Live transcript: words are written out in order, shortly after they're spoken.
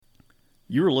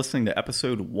You are listening to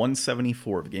episode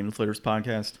 174 of the Game Deflators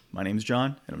podcast. My name's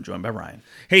John, and I'm joined by Ryan.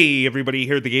 Hey, everybody,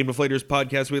 here at the Game Deflators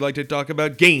podcast, we like to talk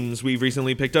about games we've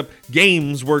recently picked up,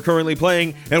 games we're currently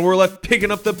playing, and we're left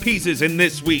picking up the pieces in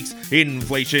this week's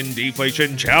Inflation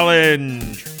Deflation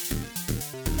Challenge.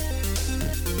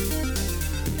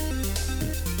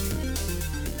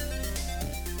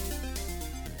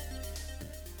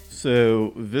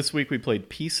 So this week we played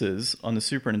Pieces on the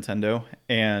Super Nintendo,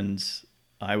 and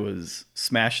I was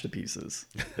smashed to pieces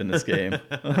in this game,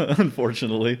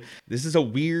 unfortunately. This is a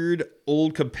weird,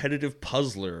 old competitive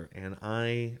puzzler, and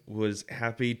I was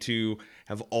happy to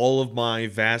have all of my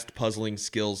vast puzzling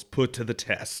skills put to the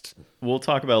test. We'll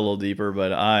talk about it a little deeper,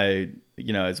 but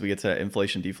as we get to that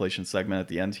inflation deflation segment at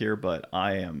the end here, but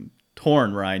I am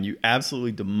torn, Ryan. You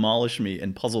absolutely demolished me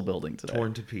in puzzle building today.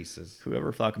 Torn to pieces.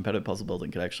 Whoever thought competitive puzzle building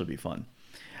could actually be fun.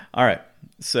 All right,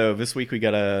 so this week we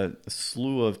got a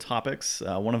slew of topics,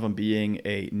 one of them being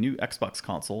a new Xbox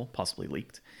console, possibly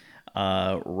leaked.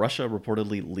 Russia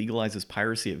reportedly legalizes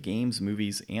piracy of games,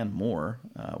 movies, and more.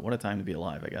 What a time to be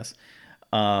alive, I guess.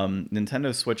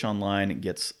 Nintendo Switch Online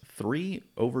gets 3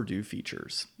 overdue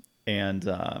features, and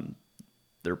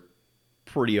they're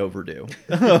pretty overdue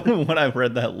when I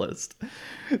read that list.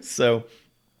 So,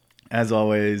 as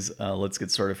always, let's get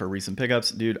started for recent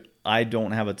pickups. Dude, I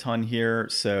don't have a ton here,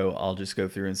 so I'll just go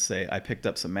through and say I picked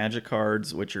up some Magic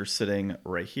cards, which are sitting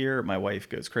right here. My wife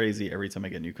goes crazy every time I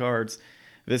get new cards.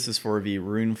 This is for the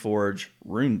RuneForge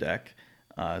Rune deck.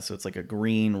 So it's like a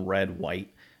green, red,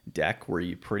 white deck where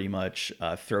you pretty much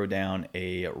throw down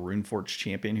a RuneForge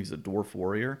champion who's a dwarf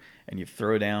warrior, and you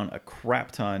throw down a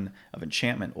crap ton of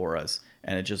enchantment auras,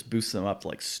 and it just boosts them up to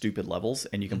like stupid levels,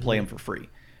 and you can play them for free.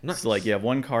 Nice. So like you have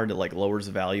one card that like lowers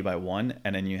the value by 1,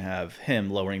 and then you have him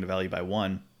lowering the value by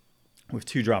 1 with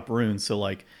 2-drop runes. So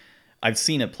like I've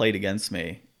seen it played against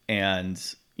me, and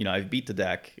I've beat the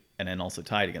deck and then also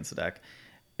tied against the deck.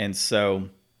 And so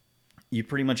you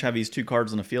pretty much have these 2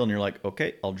 cards on the field, and you're like,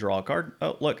 okay, I'll draw a card.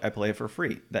 Oh, look, I play it for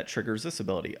free. That triggers this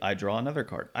ability. I draw another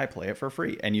card. I play it for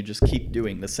free. And you just keep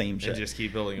doing the same shit. And just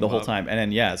keep building the whole time.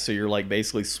 And then, so you're like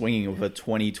basically swinging with a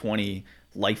 20/20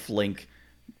 lifelink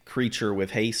creature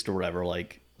with haste or whatever.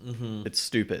 Like, It's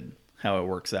stupid how it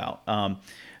works out.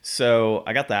 So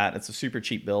I got that. It's a super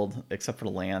cheap build, except for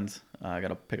the land. I got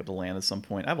to pick up the land at some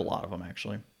point. I have a lot of them,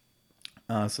 actually.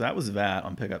 So that was that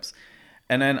on pickups.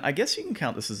 And then I guess you can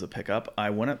count this as a pickup. I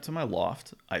went up to my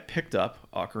loft, I picked up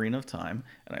Ocarina of Time,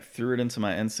 and I threw it into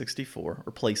my N64,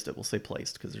 or placed it. We'll say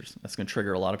placed, because that's going to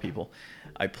trigger a lot of people.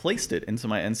 I placed it into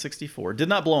my N64. Did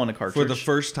not blow on a cartridge. For the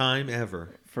first time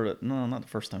ever. No, not the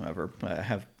first time ever. I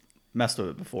have messed with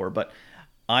it before. But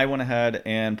I went ahead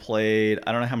and played,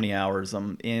 I don't know how many hours.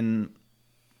 I'm in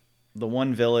the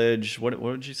one village. What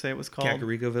did you say it was called?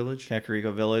 Kakariko Village.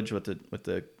 Kakariko Village with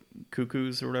the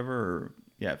cuckoos or whatever, or...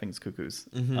 Yeah, I think it's cuckoos.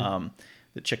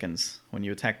 The chickens. When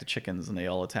you attack the chickens and they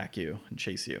all attack you and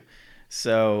chase you.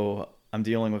 So I'm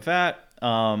dealing with that.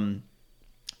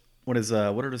 What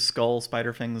are the skull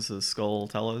spider things? The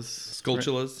skulltulas?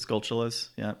 Skulltulas,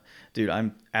 yeah. Dude,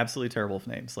 I'm absolutely terrible with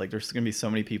names. Like, there's going to be so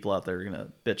many people out there who are going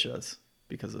to bitch us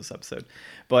because of this episode.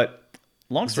 But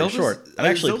long story short, I'm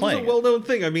actually playing it. It's a well-known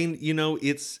thing. I mean,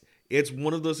 it's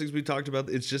one of those things we talked about.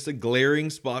 It's just a glaring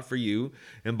spot for you.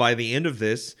 And by the end of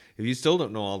this, if you still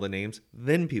don't know all the names,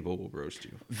 then people will roast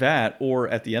you. That, or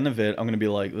at the end of it, I'm going to be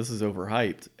like, this is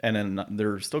overhyped. And then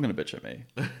they're still going to bitch at me.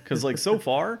 Because, like, so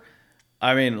far,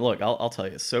 I mean, look, I'll tell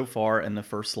you. So far, in the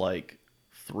first,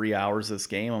 3 hours of this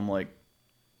game, I'm like,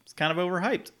 it's kind of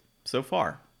overhyped. So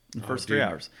far, in the first 3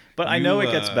 hours. But I know it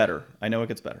gets better.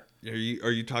 Are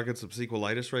you talking some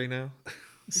sequelitis right now?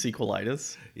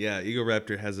 Sequelitis? Yeah, Ego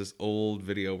Raptor has this old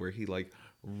video where he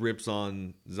rips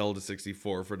on Zelda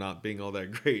 64 for not being all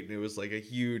that great, and it was like a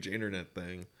huge internet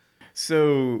thing.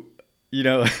 So,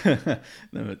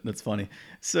 that's funny.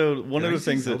 So one of the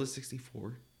things Zelda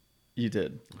 64? You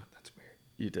did. Oh, that's weird.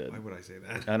 You did. Why would I say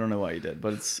that? I don't know why you did,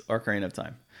 but it's Ocarina of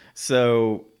Time.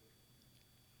 So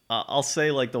I'll say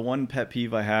the one pet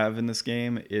peeve I have in this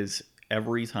game is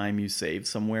every time you save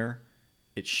somewhere,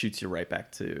 it shoots you right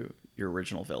back to your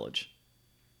original village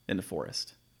in the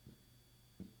forest.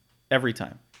 Every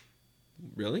time.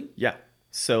 Really? Yeah.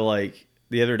 So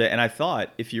the other day, and I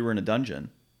thought if you were in a dungeon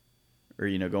or,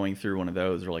 going through one of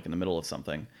those or in the middle of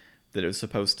something, that it was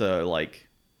supposed to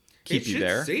keep you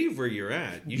there. It should save where you're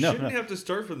at. You shouldn't have to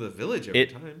start from the village every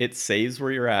time. It saves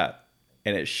where you're at,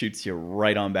 and it shoots you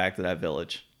right on back to that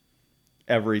village.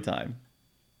 Every time.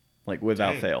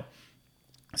 Without fail.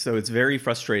 So it's very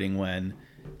frustrating when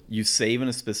you save in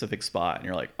a specific spot and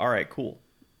you're like, all right, cool.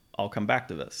 I'll come back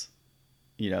to this,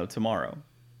 tomorrow.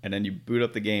 And then you boot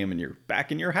up the game and you're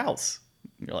back in your house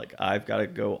You're like, I've got to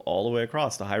go all the way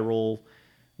across to Hyrule,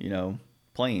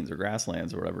 plains or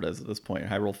grasslands or whatever it is at this point,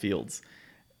 Hyrule Fields,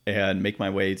 and make my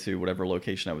way to whatever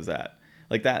location I was at.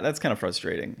 Like that's kind of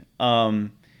frustrating.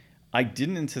 I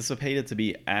didn't anticipate it to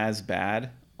be as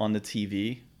bad on the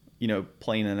TV,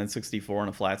 playing an N64 on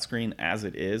a flat screen as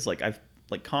it is. Like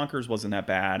Conker's wasn't that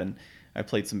bad, and I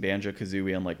played some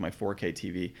Banjo-Kazooie on like my 4K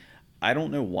TV. I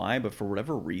don't know why, but for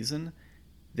whatever reason,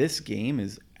 this game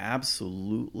is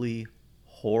absolutely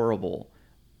horrible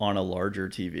on a larger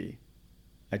TV.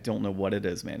 I don't know what it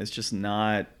is, man. It's just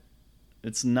not.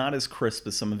 It's not as crisp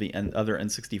as some of the other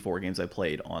N64 games I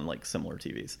played on like similar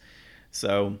TVs.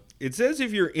 So it says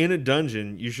if you're in a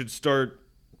dungeon, you should start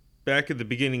back at the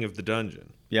beginning of the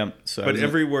dungeon. Yeah. So but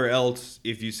everywhere else,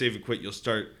 if you save and quit, you'll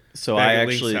start. So back I at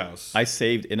actually Link's house. I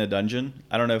saved in a dungeon.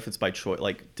 I don't know if it's by choice,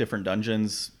 like different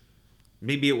dungeons.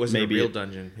 Maybe it wasn't a real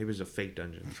dungeon. Maybe it was a fake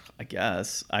dungeon. I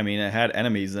guess. I mean, it had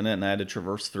enemies in it, and I had to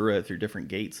traverse through it through different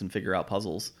gates and figure out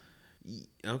puzzles.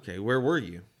 Okay, where were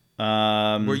you?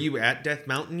 Were you at Death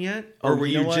Mountain yet, or were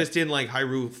you just in like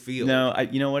Hyrule Field? No,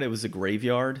 you know what? It was a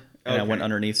graveyard, and I went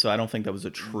underneath, so I don't think that was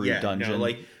a true dungeon.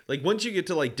 No, like once you get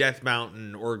to like Death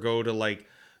Mountain or go to like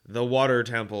the Water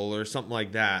Temple or something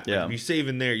like that, like if you save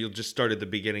in there, you'll just start at the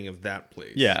beginning of that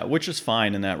place. Yeah, which is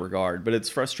fine in that regard, but it's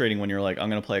frustrating when you're like, I'm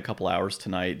gonna play a couple hours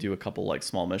tonight, do a couple like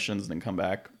small missions, and then come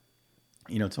back,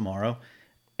 tomorrow.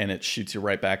 And it shoots you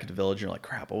right back at the village. You're like,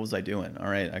 crap, what was I doing? All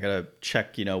right, I got to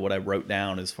check, what I wrote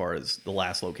down as far as the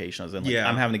last location I was in. Like,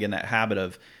 I'm having to get in that habit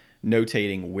of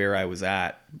notating where I was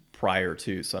at prior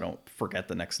to, so I don't forget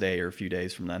the next day or a few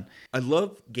days from then. I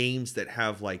love games that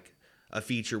have like a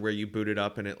feature where you boot it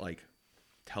up and it like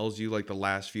tells you like the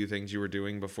last few things you were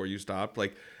doing before you stopped.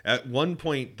 Like at one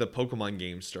point, the Pokemon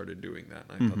games started doing that.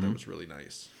 And I thought that was really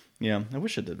nice. Yeah, I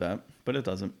wish it did that, but it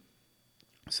doesn't.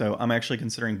 So I'm actually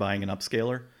considering buying an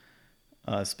upscaler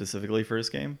specifically for this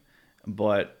game,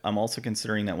 but I'm also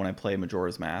considering that when I play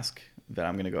Majora's Mask, that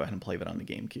I'm going to go ahead and play that on the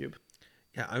GameCube.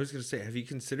 Yeah, I was going to say, have you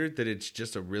considered that it's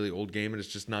just a really old game and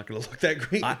it's just not going to look that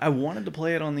great? I wanted to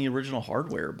play it on the original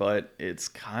hardware, but it's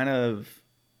kind of,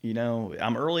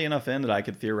 I'm early enough in that I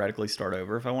could theoretically start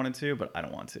over if I wanted to, but I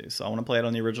don't want to. So I want to play it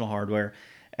on the original hardware.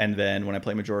 And then when I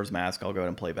play Majora's Mask, I'll go ahead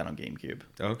and play that on GameCube.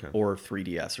 Okay. Or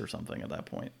 3DS or something at that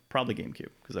point. Probably GameCube,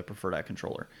 because I prefer that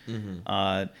controller.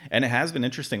 And it has been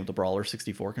interesting with the Brawler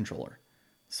 64 controller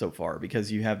so far,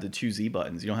 because you have the two Z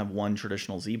buttons. You don't have one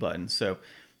traditional Z button. So,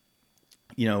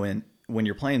 and when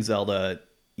you're playing Zelda,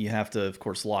 you have to, of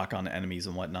course, lock on enemies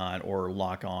and whatnot, or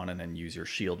lock on and then use your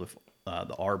shield with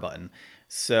the R button.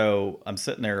 So I'm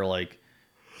sitting there like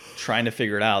trying to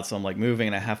figure it out. So I'm like moving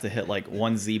and I have to hit like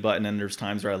one Z button, and there's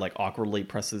times where I like awkwardly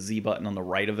press the Z button on the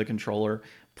right of the controller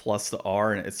plus the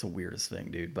R, and it's the weirdest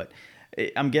thing, dude. But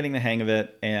I'm getting the hang of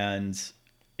it, and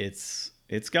it's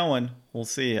going. We'll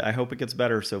see. I hope it gets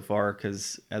better so far,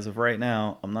 because as of right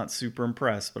now, I'm not super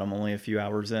impressed, but I'm only a few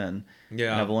hours in.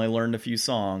 Yeah. And I've only learned a few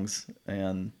songs,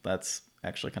 and that's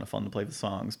actually kind of fun to play the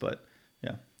songs, but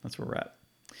yeah, that's where we're at.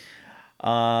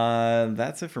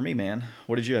 That's it for me, man.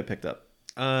 What did you have picked up?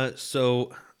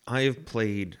 So I have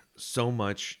played so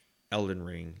much Elden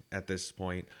Ring at this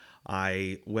point.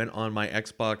 I went on my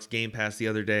Xbox Game Pass the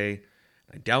other day.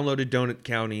 I downloaded Donut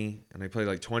County, and I played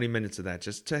like 20 minutes of that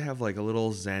just to have like a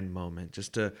little zen moment,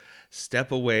 just to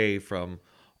step away from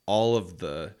all of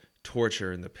the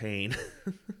torture and the pain.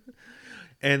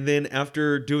 And then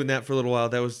after doing that for a little while,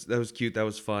 that was cute. That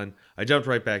was fun. I jumped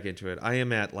right back into it. I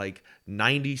am at like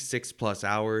 96 plus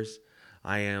hours.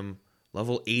 I am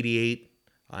level 88.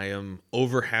 I am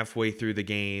over halfway through the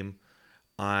game.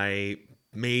 I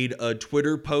made a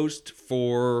Twitter post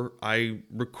I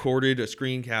recorded a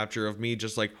screen capture of me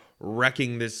just like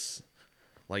wrecking this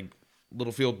like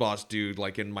little field boss dude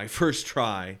like in my first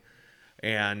try.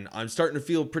 And I'm starting to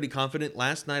feel pretty confident.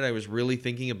 Last night I was really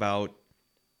thinking about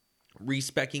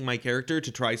respecking my character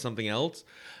to try something else,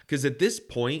 because at this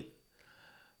point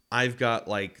I've got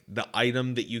like the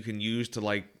item that you can use to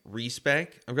like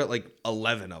respec. I've got like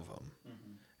 11 of them.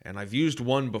 And I've used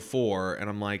one before, and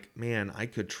I'm like, man, I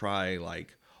could try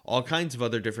like all kinds of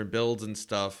other different builds and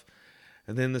stuff.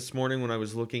 And then this morning when I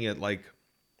was looking at like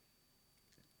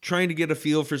trying to get a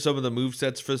feel for some of the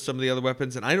movesets for some of the other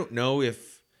weapons, and I don't know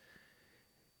if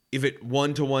it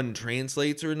one-to-one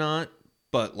translates or not,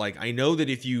 but like I know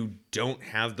that if you don't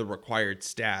have the required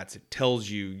stats, it tells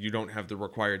you don't have the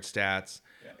required stats.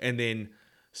 Yeah. And then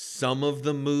some of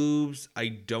the moves I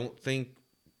don't think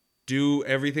do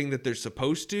everything that they're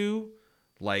supposed to,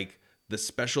 like the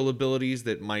special abilities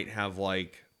that might have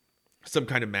like some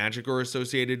kind of magic or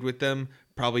associated with them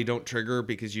probably don't trigger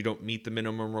because you don't meet the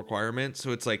minimum requirement.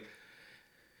 So it's like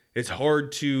it's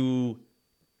hard to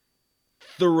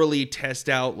thoroughly test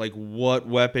out like what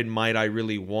weapon might I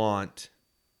really want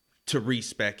to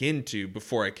respec into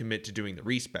before I commit to doing the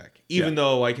respec. Even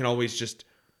though I can always just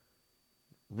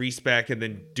respec and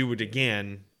then do it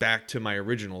again back to my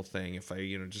original thing if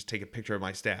I, just take a picture of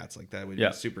my stats. Like that would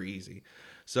be super easy.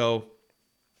 So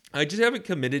I just haven't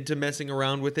committed to messing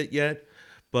around with it yet,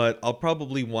 but I'll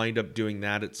probably wind up doing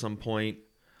that at some point.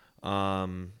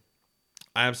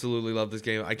 I absolutely love this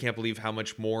game. I can't believe how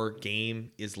much more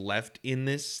game is left in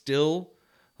this still.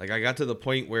 Like, I got to the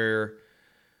point where,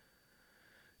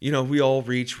 we all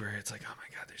reach where it's like, oh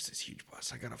my God, there's this huge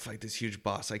boss. I got to fight this huge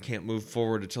boss. I can't move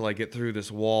forward until I get through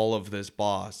this wall of this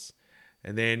boss.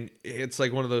 And then it's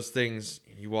like one of those things,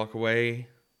 you walk away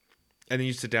and then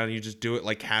you sit down and you just do it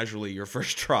like casually your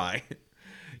first try,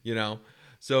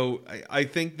 So I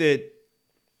think that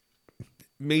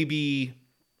maybe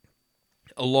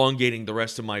elongating the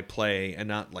rest of my play and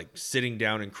not like sitting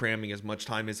down and cramming as much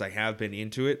time as I have been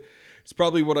into it. It's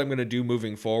probably what I'm going to do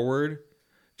moving forward,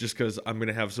 just because I'm going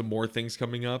to have some more things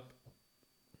coming up.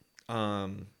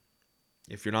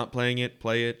 If you're not playing it,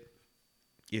 play it.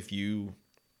 If you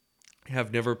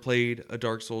have never played a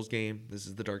Dark Souls game, this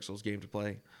is the Dark Souls game to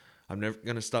play. I'm never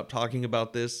going to stop talking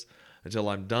about this until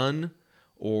I'm done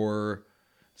or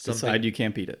decide you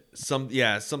can't beat it.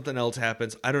 Something else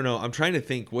happens. I don't know. I'm trying to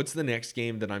think what's the next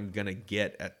game that I'm gonna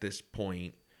get at this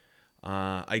point.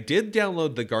 I did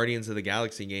download the Guardians of the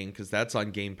Galaxy game because that's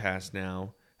on Game Pass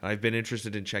now, and I've been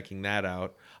interested in checking that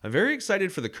out. I'm very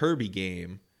excited for the Kirby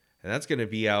game, and that's gonna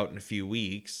be out in a few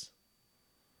weeks.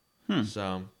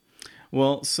 So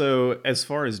as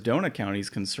far as Donut County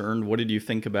is concerned, what did you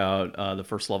think about the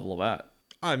first level of that?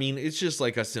 I mean, it's just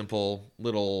like a simple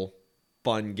little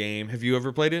fun game. Have you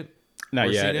ever played it?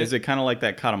 Not yet. Is it kind of like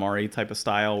that Katamari type of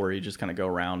style where you just kind of go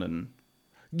around and...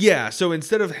 Yeah, so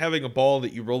instead of having a ball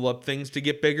that you roll up things to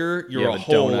get bigger, you're a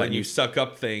hole and you suck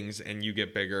up things and you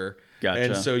get bigger. Gotcha.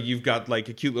 And so you've got like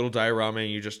a cute little diorama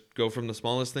and you just go from the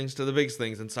smallest things to the biggest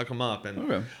things and suck them up.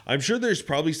 And I'm sure there's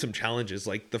probably some challenges.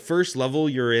 Like the first level,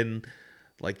 you're in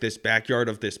like this backyard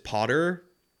of this potter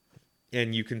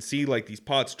and you can see like these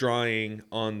pots drying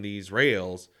on these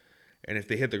rails. And if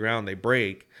they hit the ground, they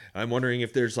break. I'm wondering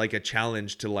if there's like a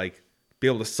challenge to like be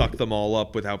able to suck them all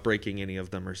up without breaking any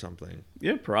of them or something.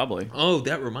 Yeah, probably. Oh,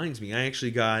 that reminds me. I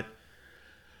actually got...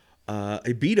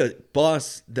 I beat a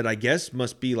boss that I guess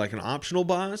must be like an optional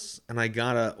boss. And I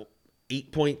got a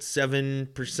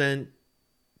 8.7%...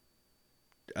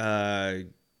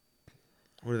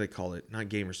 what do they call it? Not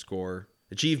gamer score.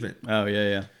 Achievement. Oh,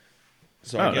 yeah.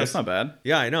 So I guess, that's not bad.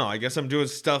 Yeah, I know. I guess I'm doing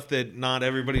stuff that not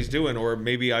everybody's doing, or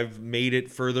maybe I've made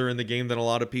it further in the game than a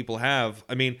lot of people have.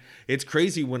 I mean, it's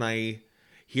crazy when I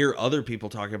hear other people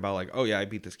talking about like, oh yeah, I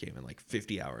beat this game in like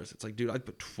 50 hours. It's like, dude, I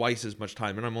put twice as much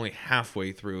time and I'm only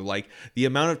halfway through. Like the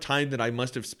amount of time that I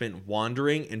must have spent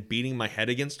wandering and beating my head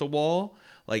against a wall.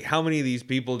 Like how many of these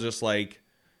people just like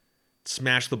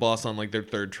smash the boss on like their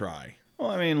third try?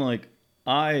 Well, I mean, like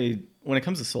when it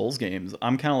comes to Souls games,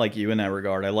 I'm kind of like you in that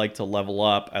regard. I like to level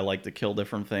up. I like to kill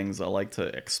different things. I like to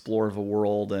explore the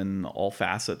world and all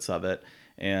facets of it.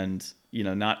 And,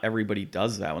 not everybody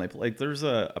does that when they play. Like, there's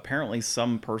apparently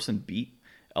some person beat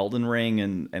Elden Ring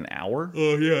in an hour.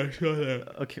 Oh, yeah, I saw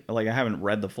that. Okay, like, I haven't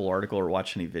read the full article or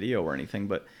watched any video or anything,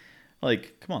 but,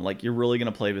 like, come on. Like, you're really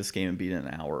going to play this game and beat it in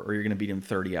an hour, or you're going to beat it in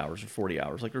 30 hours or 40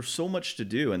 hours. Like, there's so much to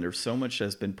do, and there's so much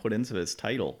that's been put into this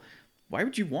title. Why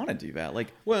would you want to do that?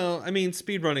 Like, well, I mean,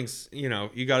 speedrunning's,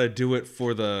 you got to do it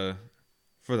for the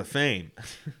fame.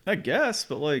 I guess,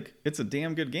 but like, it's a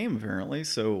damn good game apparently.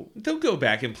 So they'll go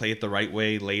back and play it the right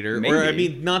way later. Maybe. Or I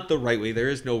mean, not the right way. There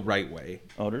is no right way.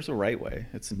 Oh, there's a right way.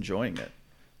 It's enjoying it,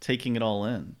 taking it all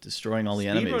in, destroying all the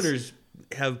enemies.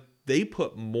 Speedrunners they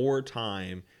put more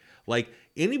time. Like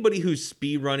anybody who's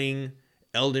speedrunning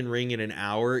Elden Ring in an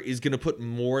hour is going to put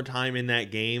more time in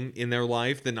that game in their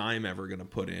life than I'm ever going to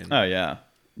put in. Oh, yeah.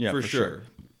 Yeah, for sure.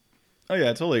 Oh, yeah,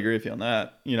 I totally agree with you on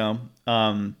that.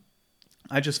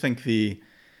 I just think the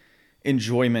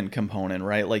enjoyment component,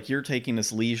 right? Like you're taking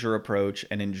this leisure approach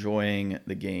and enjoying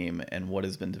the game and what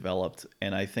has been developed.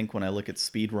 And I think when I look at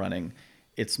speedrunning,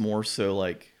 it's more so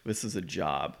like this is a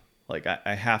job. Like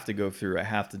I have to go through, I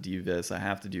have to do this, I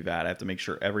have to do that. I have to make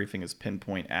sure everything is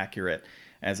pinpoint accurate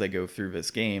as I go through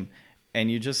this game.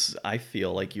 And I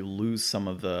feel like you lose some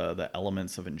of the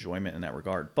elements of enjoyment in that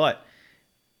regard. But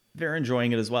they're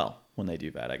enjoying it as well when they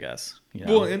do that, I guess.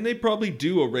 Well, and they probably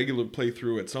do a regular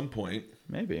playthrough at some point.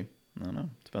 Maybe. I don't know.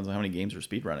 Depends on how many games are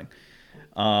speedrunning.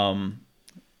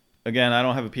 Again, I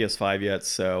don't have a PS5 yet,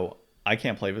 so I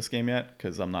can't play this game yet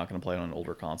because I'm not going to play it on an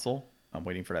older console. I'm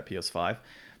waiting for that PS5.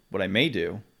 What I may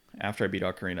do after I beat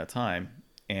Ocarina of Time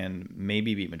and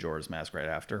maybe beat Majora's Mask right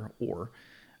after, or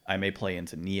I may play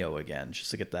into Neo again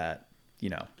just to get that,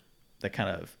 that kind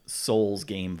of Souls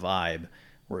game vibe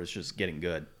where it's just getting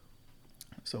good.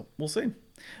 So we'll see.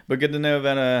 But good to know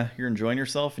that you're enjoying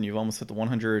yourself and you've almost hit the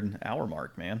 100-hour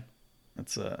mark, man.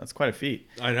 That's quite a feat.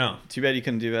 I know. Too bad you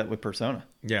couldn't do that with Persona.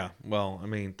 Yeah, well, I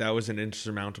mean, that was an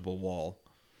insurmountable wall.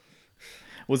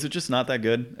 Was it just not that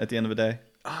good at the end of the day?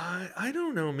 I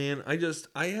don't know, man.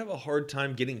 I have a hard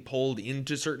time getting pulled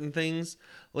into certain things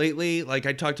lately. Like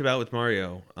I talked about with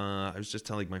Mario. I was just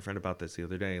telling my friend about this the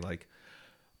other day. Like,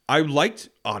 I liked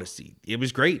Odyssey. It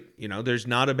was great. There's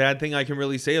not a bad thing I can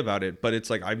really say about it, but it's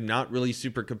like I'm not really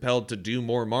super compelled to do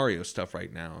more Mario stuff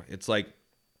right now. It's like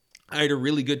I had a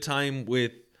really good time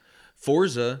with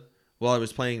Forza while I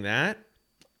was playing that.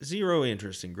 Zero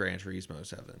interest in Gran Turismo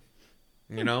 7.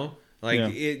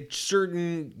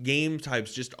 Certain game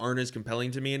types just aren't as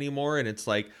compelling to me anymore. And it's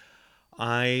like,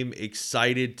 I'm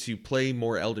excited to play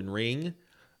more Elden Ring.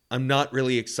 I'm not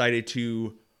really excited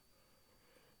to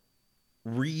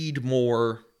read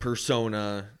more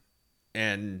Persona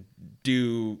and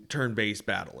do turn-based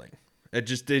battling.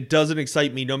 It doesn't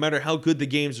excite me no matter how good the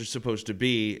games are supposed to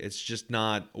be. It's just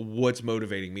not what's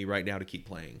motivating me right now to keep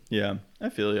playing. Yeah, I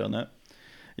feel you on that.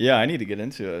 Yeah, I need to get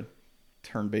into a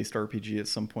turn-based RPG at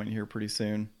some point here pretty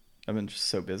soon. I've been just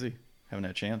so busy. Haven't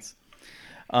had a chance.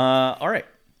 All right.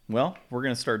 Well, we're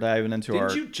going to start diving into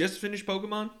Didn't you just finish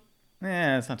Pokemon?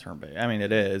 It's not turn-based. I mean,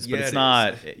 it is, but Yeah, it's it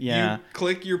not. is. Yeah. You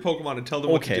click your Pokemon and tell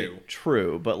them what to do.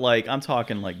 True. But, I'm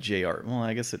talking JR. Well,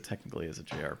 I guess it technically is a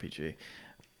JRPG.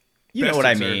 You Bested, know what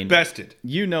I sir. mean. Bested.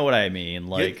 You know what I mean.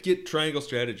 Get Triangle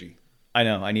Strategy. I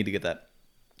know. I need to get that.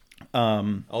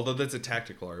 Although that's a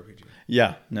tactical RPG.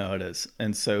 Yeah, no, it is.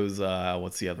 And so's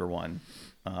what's the other one?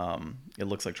 It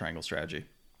looks like Triangle Strategy.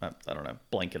 I don't know.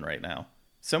 Blanking right now.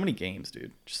 So many games,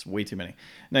 dude. Just way too many.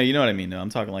 No, you know what I mean. No, I'm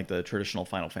talking like the traditional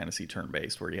Final Fantasy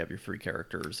turn-based where you have your 3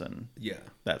 characters and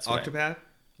that's Octopath.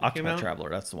 Octopath Traveler.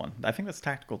 That's the one. I think that's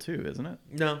tactical too, isn't it?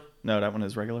 No, that one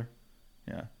is regular.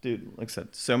 Yeah, dude. Like I said,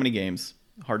 so many games.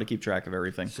 Hard to keep track of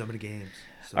everything. So many games.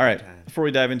 All right. Before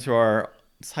we dive into our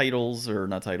titles, or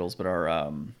not titles, but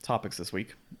our topics this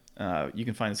week, you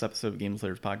can find this episode of Game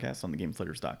Deflators podcast on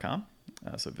thegameflators.com.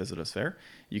 So visit us there.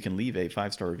 You can leave a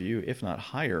 5-star review, if not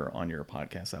higher, on your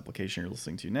podcast application you're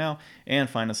listening to now, and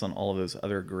find us on all of those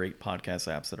other great podcast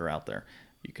apps that are out there.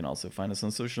 You can also find us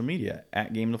on social media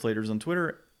at Game Deflators on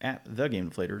Twitter, at The Game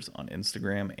Deflators on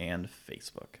Instagram and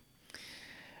Facebook.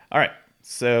 All right.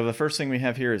 So the first thing we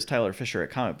have here is Tyler Fisher at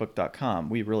comicbook.com.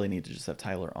 We really need to just have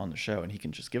Tyler on the show, and he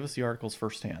can just give us the articles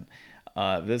firsthand.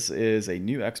 This is a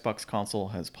new Xbox console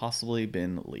has possibly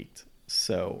been leaked.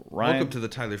 So Ryan, welcome to the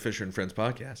Tyler Fisher and Friends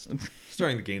podcast,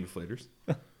 starring the Game Deflators.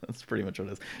 That's pretty much what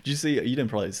it is. Did you see? You didn't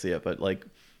probably see it, but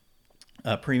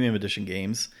premium edition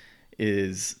games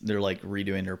they're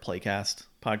redoing their Playcast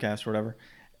podcast or whatever,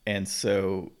 and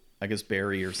so I guess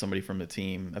Barry or somebody from the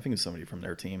team, I think it was somebody from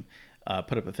their team,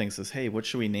 put up a thing that says, hey, what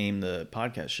should we name the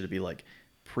podcast? Should it be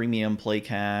Premium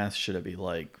Playcast? Should it be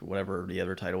whatever the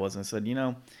other title was? And I said,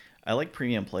 I like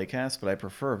Premium Playcast, but I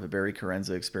prefer the Barry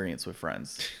Carenza experience with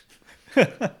friends.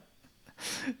 That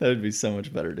would be so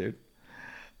much better, dude.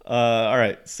 All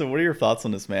right. So what are your thoughts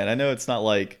on this, man? I know it's not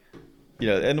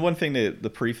and one thing the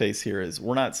preface here is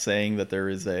we're not saying that there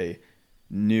is a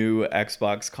new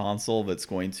Xbox console that's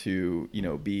going to,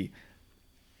 be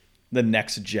the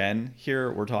next gen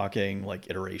here. We're talking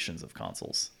iterations of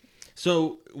consoles.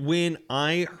 So when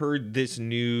I heard this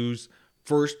news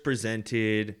first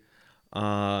presented,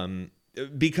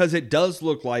 because it does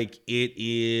look like it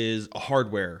is a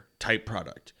hardware type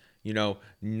product,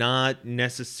 not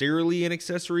necessarily an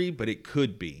accessory, but it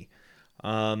could be.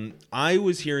 I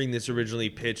was hearing this originally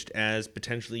pitched as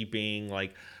potentially being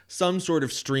some sort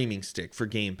of streaming stick for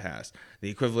Game Pass, the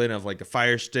equivalent of a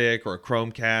Fire Stick or a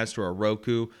Chromecast or a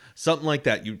Roku, something like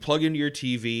that. You'd plug into your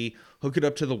TV, hook it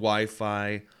up to the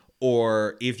Wi-Fi,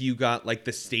 or if you got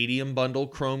the Stadium Bundle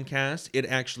Chromecast, it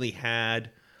actually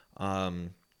had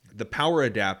the power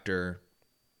adapter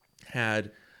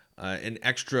had an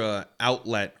extra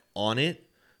outlet on it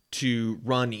to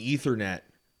run Ethernet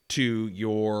to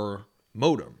your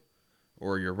modem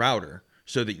or your router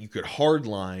so that you could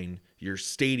hardline your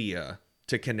Stadia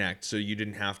to connect so you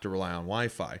didn't have to rely on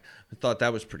Wi-Fi. I thought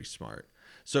that was pretty smart.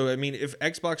 So, I mean, if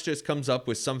Xbox just comes up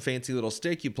with some fancy little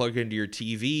stick you plug into your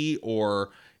TV or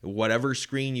whatever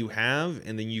screen you have,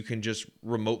 and then you can just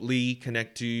remotely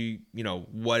connect to,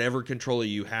 whatever controller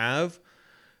you have,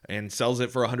 and sells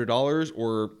it for $100,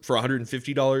 or for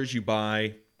 $150 you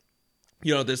buy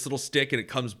this little stick and it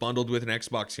comes bundled with an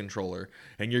Xbox controller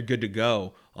and you're good to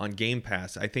go on Game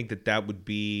Pass. I think that would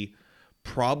be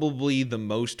probably the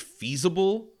most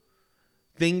feasible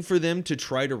thing for them to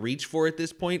try to reach for at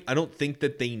this point. I don't think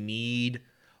that they need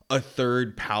a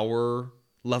third power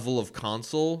level of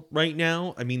console right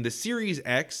now. I mean, the Series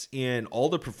X and all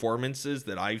the performances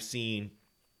that I've seen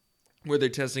where they're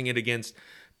testing it against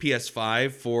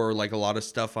PS5 for like a lot of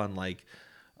stuff on like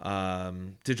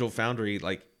Digital Foundry,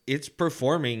 like it's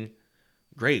performing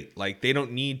great. Like they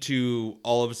don't need to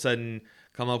all of a sudden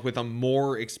come up with a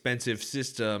more expensive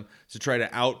system to try to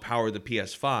outpower the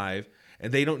PS5,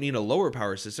 and they don't need a lower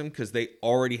power system because they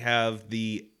already have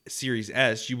the Series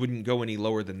S. You wouldn't go any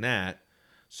lower than that.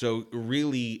 So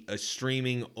really a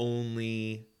streaming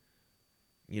only,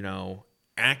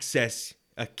 access,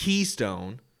 a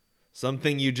keystone,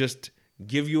 something you just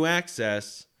give you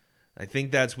access. I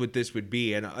think that's what this would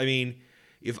be. And I mean,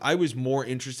 if I was more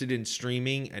interested in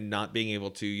streaming and not being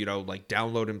able to, like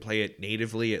download and play it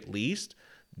natively at least,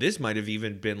 this might have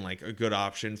even been like a good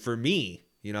option for me.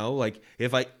 Like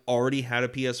if I already had a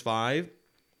PS5,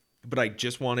 but I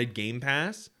just wanted Game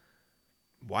Pass,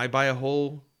 why buy a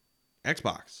whole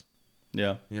Xbox?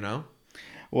 Yeah.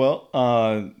 Well,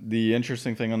 the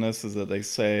interesting thing on this is that they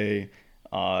say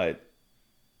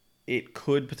it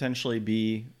could potentially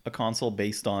be a console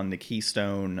based on the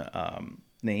Keystone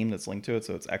name that's linked to it.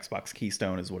 So it's Xbox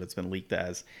Keystone is what it's been leaked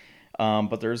as.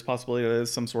 But there's possibility that it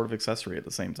is some sort of accessory at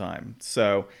the same time.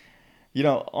 So,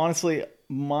 honestly,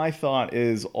 my thought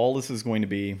is all this is going to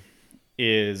be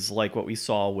is like what we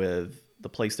saw with the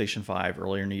PlayStation 5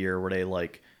 earlier in the year, where they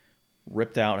like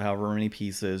ripped out however many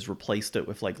pieces, replaced it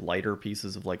with like lighter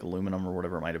pieces of like aluminum or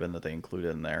whatever it might have been that they included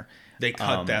in there. They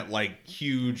cut that like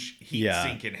huge heat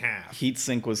sink in half. Heat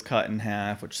sink was cut in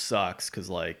half, which sucks because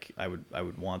like I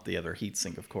would want the other heat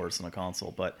sink, of course, in a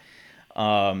console. But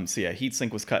heat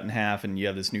sink was cut in half, and you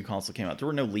have this new console came out. There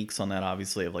were no leaks on that,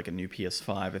 obviously, of like a new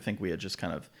PS5. I think we had just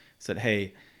kind of said,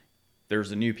 hey,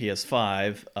 there's a new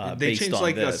PS5 they based changed on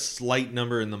like this. a slight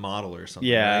number in the model or something.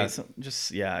 Yeah,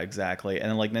 right? Exactly. And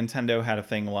then like Nintendo had a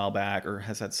thing a while back, or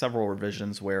has had several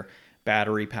revisions where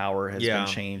battery power has been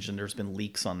changed, and there's been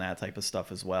leaks on that type of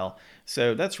stuff as well.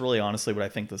 So that's really honestly what I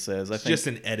think this is. It's just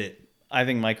an edit. I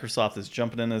think Microsoft is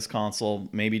jumping into this console,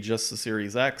 maybe just the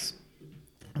Series X.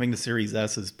 I think the Series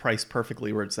S is priced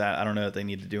perfectly where it's at. I don't know if they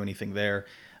need to do anything there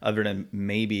other than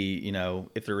maybe,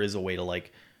 if there is a way to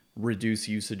like reduce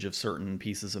usage of certain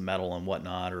pieces of metal and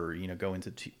whatnot, or, go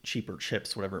into cheaper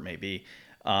chips, whatever it may be.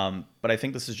 But I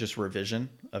think this is just revision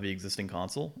of the existing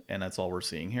console, and that's all we're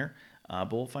seeing here.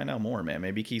 But we'll find out more, man.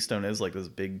 Maybe Keystone is like this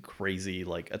big, crazy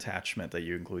like attachment that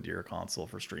you include to your console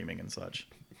for streaming and such.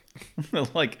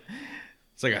 Like...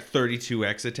 It's like a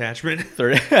 32X attachment.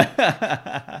 30.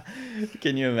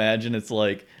 Can you imagine? It's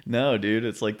like, no, dude,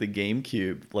 it's like the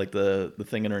GameCube, like the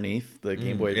thing underneath the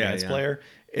Game Boy Advance player.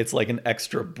 It's like an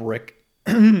extra brick,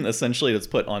 essentially, that's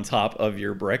put on top of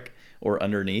your brick or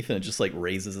underneath, and it just like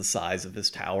raises the size of this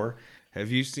tower.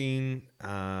 Have you seen,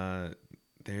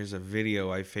 there's a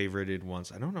video I favorited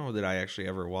once. I don't know that I actually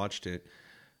ever watched it.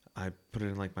 I put it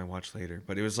in like my watch later,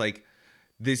 but it was like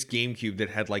this GameCube that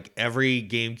had like every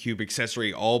GameCube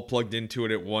accessory all plugged into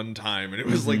it at one time, and it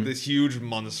was like this huge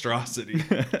monstrosity.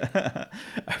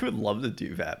 I would love to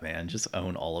do that, man. Just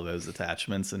own all of those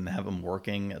attachments and have them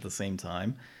working at the same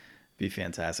time. Be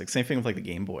fantastic. Same thing with like the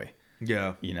Game Boy.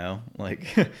 Yeah.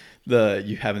 Like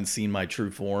you haven't seen my true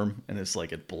form, and it's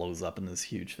like it blows up in this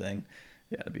huge thing.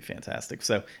 Yeah, it'd be fantastic.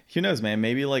 So who knows, man?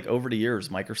 Maybe like over the years,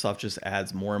 Microsoft just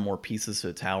adds more and more pieces to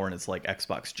the tower, and it's like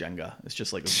Xbox Jenga. It's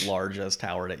just like this large ass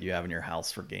tower that you have in your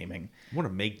house for gaming. I want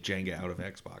to make Jenga out of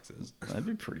Xboxes. That'd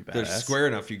be pretty badass. They're square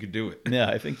enough you could do it. Yeah,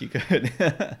 I think you could.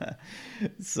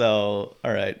 So,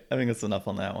 all right. I think that's enough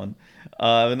on that one.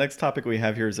 The next topic we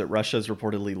have here is that Russia is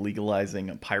reportedly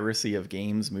legalizing piracy of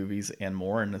games, movies, and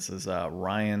more. And this is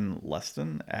Ryan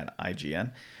Leston at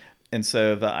IGN. And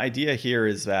so the idea here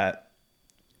is that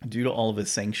due to all of the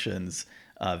sanctions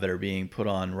that are being put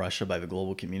on Russia by the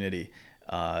global community,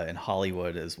 and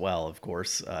Hollywood as well, of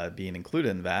course, being included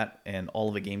in that, and all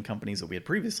of the game companies that we had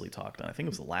previously talked on, I think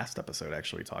it was the last episode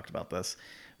actually we talked about this,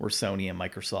 where Sony and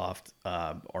Microsoft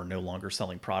are no longer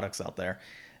selling products out there.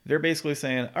 They're basically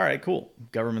saying, all right, cool.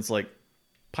 Government's like,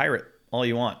 pirate all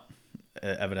you want,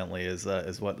 evidently,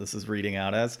 is what this is reading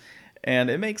out as.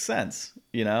 And it makes sense.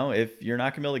 If you're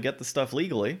not going to be able to get the stuff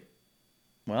legally,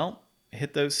 well,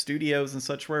 hit those studios and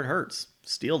such where it hurts.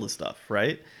 Steal the stuff,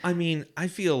 right? I mean, I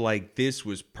feel like this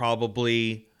was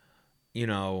probably,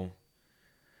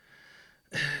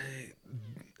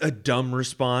 a dumb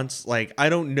response. Like, I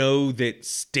don't know that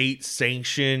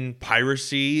state-sanctioned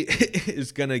piracy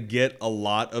is going to get a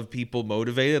lot of people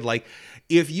motivated. Like,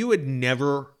 if you had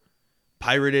never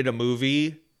pirated a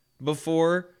movie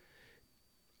before,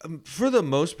 for the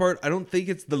most part, I don't think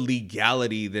it's the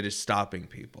legality that is stopping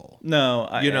people. No,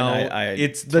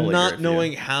 it's the totally not agree with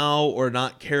knowing you. how or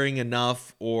not caring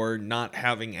enough or not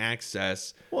having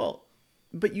access. Well,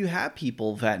 but you have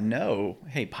people that know,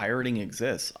 hey, pirating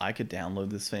exists. I could download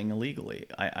this thing illegally.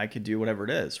 I could do whatever it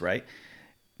is, right?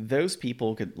 Those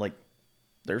people could, like,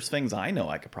 there's things I know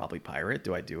I could probably pirate.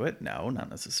 Do I do it? No, not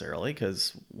necessarily,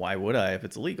 because why would I if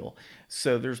it's illegal?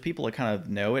 So there's people that kind of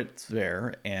know it's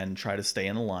there and try to stay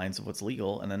in the lines of what's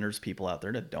legal, and then there's people out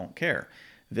there that don't care.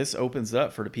 This opens it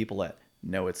up for the people that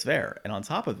know it's there. And on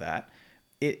top of that,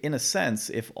 in a sense,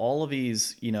 if all of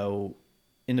these,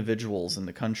 individuals in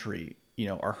the country,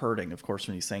 are hurting, of course,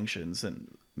 from these sanctions, and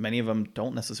many of them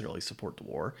don't necessarily support the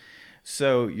war.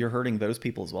 So you're hurting those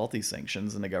people as well with these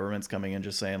sanctions, and the government's coming in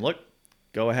just saying, look,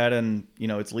 go ahead and,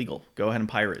 it's legal. Go ahead and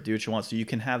pirate. Do what you want so you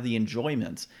can have the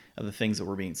enjoyment of the things that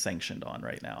we're being sanctioned on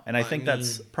right now. And I think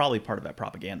that's probably part of that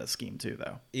propaganda scheme too,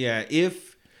 though. Yeah,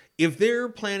 if they're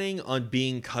planning on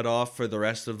being cut off for the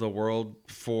rest of the world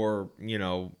for,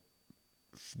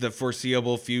 the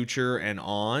foreseeable future and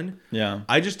on, yeah,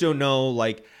 I just don't know,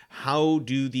 like, how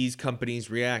do these companies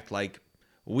react? Like,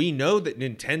 we know that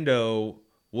Nintendo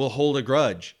will hold a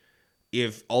grudge.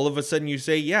 If all of a sudden you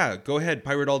say, yeah, go ahead,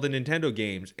 pirate all the Nintendo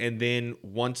games, and then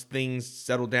once things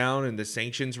settle down and the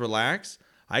sanctions relax,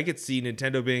 I could see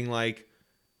Nintendo being like,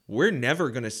 we're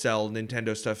never going to sell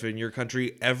Nintendo stuff in your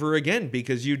country ever again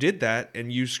because you did that and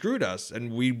you screwed us,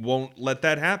 and we won't let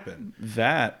that happen.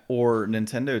 That, or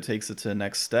Nintendo takes it to the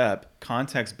next step,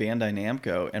 contacts Bandai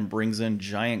Namco and brings in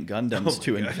giant Gundams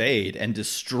to invade and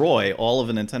destroy all of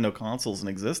the Nintendo consoles in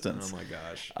existence. Oh my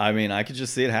gosh. I mean, I could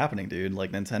just see it happening, dude.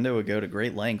 Like, Nintendo would go to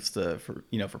great lengths for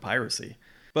piracy.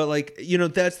 But, like,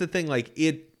 that's the thing. Like,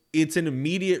 it's an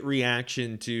immediate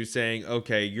reaction to saying,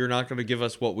 okay, you're not going to give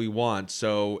us what we want,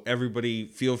 so everybody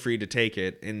feel free to take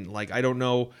it. And, like, I don't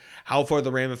know how far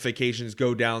the ramifications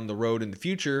go down the road in the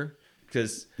future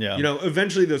because,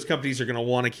 eventually those companies are going to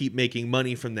want to keep making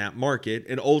money from that market.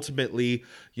 And ultimately,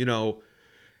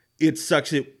 it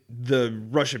sucks that the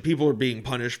Russian people are being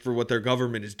punished for what their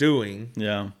government is doing.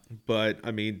 Yeah. But,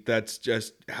 I mean, that's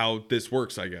just how this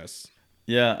works, I guess.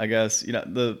 Yeah, I guess,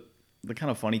 the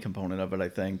kind of funny component of it, I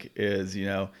think, is,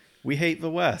 we hate the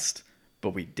West,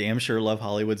 but we damn sure love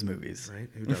Hollywood's movies. Right?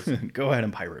 Who doesn't? Go ahead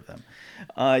and pirate them.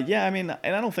 Yeah, I mean,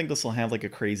 and I don't think this will have like a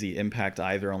crazy impact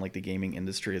either on like the gaming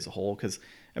industry as a whole. Because,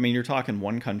 I mean, you're talking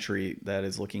one country that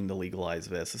is looking to legalize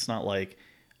this. It's not like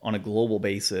on a global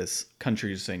basis,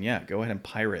 countries are saying, yeah, go ahead and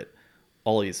pirate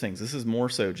all of these things. This is more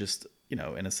so just, in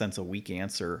a sense, a weak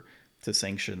answer to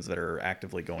sanctions that are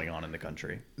actively going on in the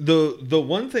country. The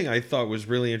one thing I thought was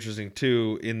really interesting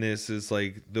too in this is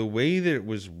like the way that it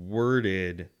was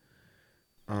worded.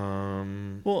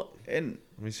 Well, and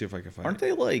let me see if I can find.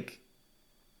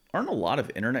 Aren't a lot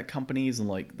of internet companies and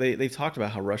like they've talked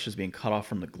about how Russia's being cut off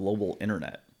from the global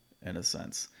internet in a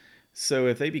sense. So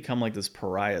if they become like this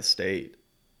pariah state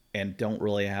and don't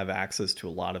really have access to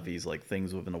a lot of these like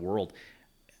things within the world,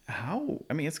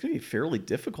 it's going to be fairly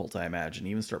difficult, I imagine,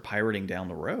 even start pirating down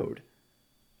the road.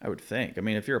 I would think. I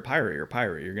mean, if you're a pirate, you're a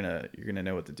pirate. You're gonna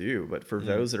know what to do. But for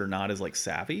those that are not as like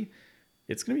savvy,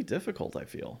 it's going to be difficult, I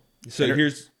feel. So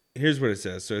here's what it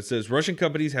says. So it says Russian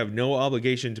companies have no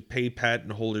obligation to pay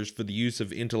patent holders for the use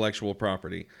of intellectual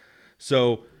property.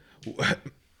 So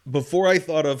before I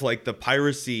thought of like the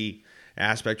piracy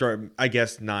aspect, or I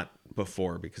guess not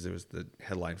before because it was the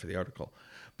headline for the article,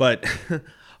 but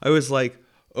I was like,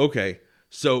 okay,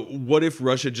 so what if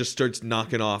Russia just starts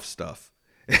knocking off stuff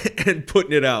and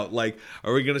putting it out? Like,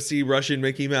 are we going to see Russian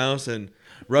Mickey Mouse and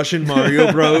Russian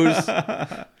Mario Bros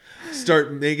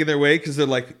start making their way? Because they're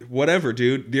like, whatever,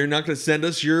 dude. You're not going to send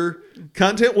us your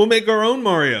content? We'll make our own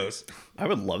Marios. I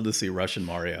would love to see Russian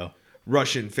Mario.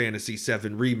 Russian Fantasy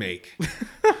VII Remake.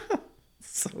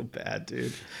 So bad,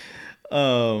 dude.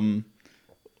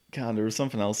 God, there was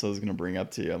something else I was going to bring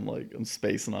up to you. I'm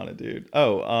spacing on it, dude.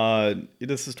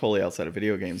 This is totally outside of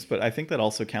video games, but I think that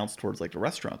also counts towards like the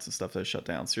restaurants and stuff that shut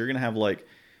down. So you're going to have like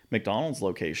McDonald's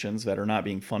locations that are not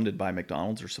being funded by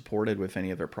McDonald's or supported with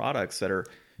any of their products that are...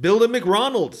 Build a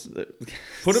McDonald's.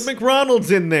 Put a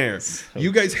McDonald's in there.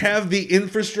 You guys have the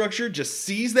infrastructure. Just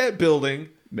seize that building.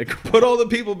 Put all the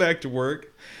people back to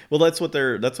work. Well, that's what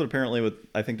apparently what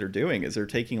I think they're doing is they're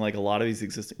taking like a lot of these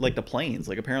existing, like the planes,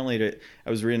 like apparently I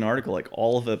was reading an article, like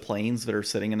all of the planes that are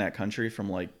sitting in that country from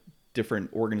like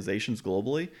different organizations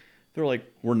globally, they're like,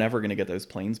 we're never going to get those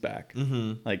planes back.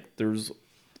 Mm-hmm. Like there's,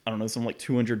 I don't know, some like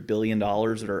 $200 billion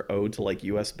that are owed to like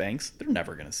US banks. They're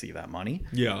never going to see that money.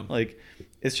 Yeah. Like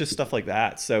it's just stuff like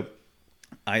that. So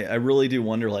I really do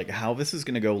wonder like how this is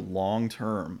going to go long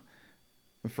term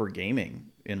for gaming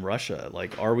in Russia?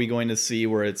 Like, are we going to see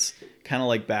where it's kind of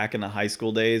like back in the high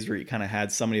school days where you kind of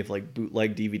had somebody with like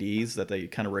bootleg DVDs that they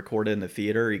kind of recorded in the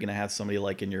theater? Are you going to have somebody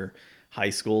like in your high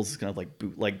schools kind of like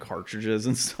bootleg cartridges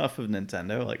and stuff of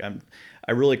Nintendo? Like,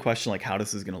 I really question like how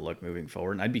this is going to look moving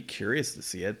forward, and I'd be curious to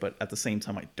see it, but at the same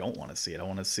time, I don't want to see it. I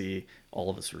want to see all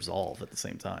of this resolve at the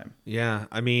same time. Yeah,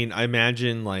 I mean, I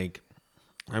imagine like,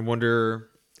 I wonder.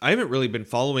 I haven't really been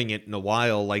following it in a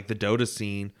while, like the Dota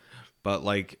scene, but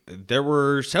like there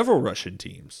were several Russian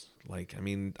teams. Like, I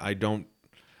mean, I don't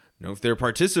know if they're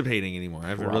participating anymore. I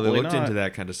haven't Probably really looked not. into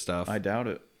that kind of stuff. I doubt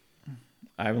it.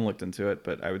 I haven't looked into it,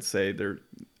 but I would say you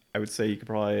could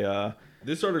probably.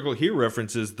 This article here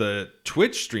references the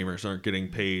Twitch streamers aren't getting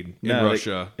paid in No,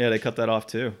 Russia. They cut that off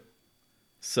too.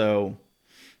 So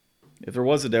if there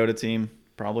was a Dota team,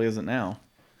 probably isn't now.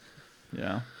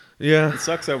 Yeah. Yeah. It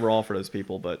sucks overall for those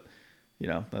people, but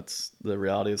that's the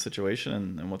reality of the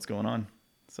situation and what's going on.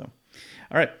 So,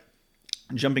 all right.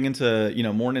 Jumping into,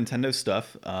 more Nintendo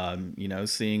stuff,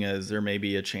 seeing as there may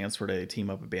be a chance for to team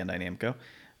up with Bandai Namco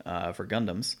for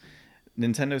Gundams.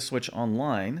 Nintendo Switch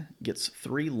Online gets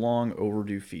 3 long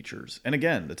overdue features. And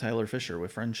again, the Tyler Fisher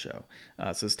with Friends show.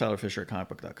 So it's Tyler Fisher at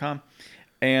comicbook.com.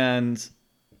 And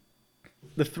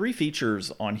the 3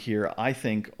 features on here, I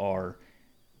think, are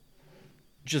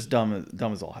just dumb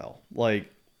as all hell.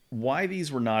 Like, why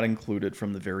these were not included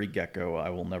from the very get-go, I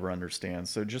will never understand.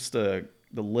 So just the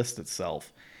list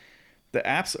itself. The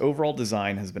app's overall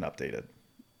design has been updated.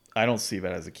 I don't see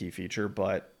that as a key feature,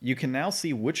 but you can now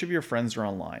see which of your friends are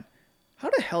online. How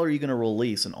the hell are you going to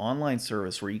release an online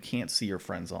service where you can't see your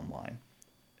friends online?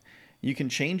 You can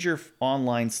change your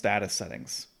online status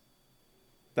settings.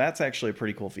 That's actually a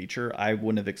pretty cool feature. I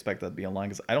wouldn't have expected that to be online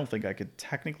because I don't think I could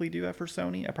technically do that for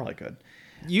Sony. I probably could.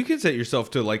 You can set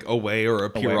yourself to like away or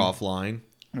appear offline.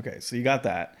 Okay, so you got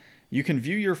that. You can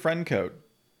view your friend code.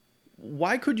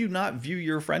 Why could you not view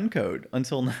your friend code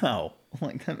until now?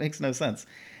 Like, that makes no sense.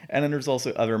 And then there's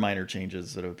also other minor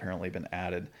changes that have apparently been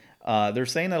added. They're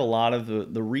saying that a lot of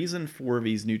the reason for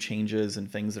these new changes and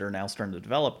things that are now starting to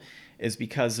develop is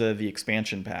because of the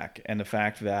expansion pack and the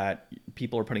fact that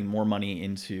people are putting more money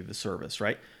into the service,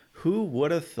 right? Who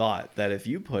would have thought that if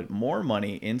you put more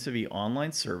money into the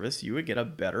online service, you would get a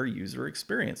better user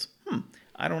experience?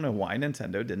 I don't know why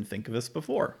Nintendo didn't think of this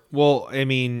before. Well, I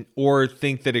mean, or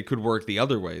think that it could work the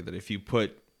other way, that if you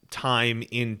put time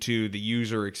into the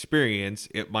user experience,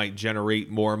 it might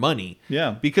generate more money.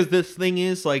 Yeah. Because this thing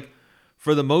is like,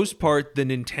 for the most part, the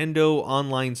Nintendo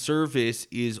online service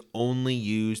is only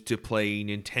used to play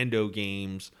Nintendo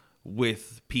games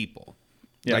with people.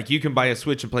 Yeah. Like, you can buy a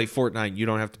Switch and play Fortnite. You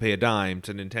don't have to pay a dime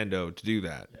to Nintendo to do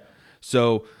that. Yeah.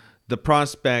 So the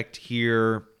prospect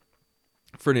here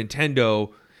for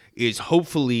Nintendo is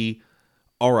hopefully,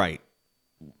 all right,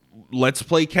 let's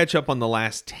play catch up on the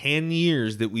last 10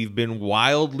 years that we've been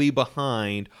wildly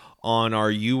behind on our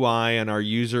UI and our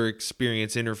user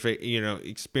experience interface,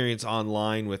 experience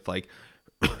online with like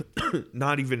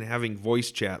not even having voice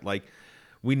chat. Like,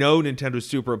 we know Nintendo's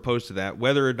super opposed to that.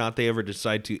 Whether or not they ever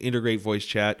decide to integrate voice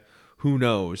chat, who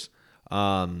knows?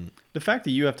 The fact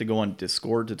that you have to go on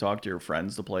Discord to talk to your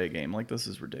friends to play a game like this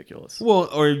is ridiculous. Well,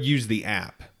 or use the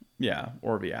app. Yeah,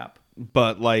 or the app.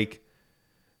 But like,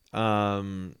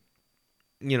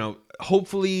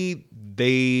 hopefully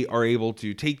they are able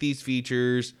to take these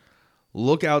features,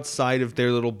 look outside of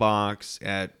their little box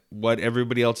at what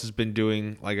everybody else has been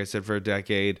doing, like I said, for a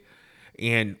decade,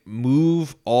 and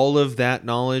move all of that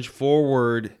knowledge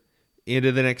forward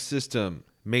into the next system.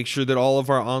 Make sure that all of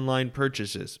our online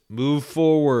purchases move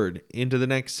forward into the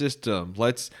next system.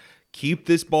 Let's keep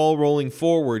this ball rolling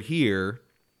forward here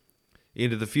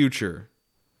into the future,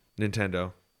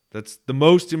 Nintendo. That's the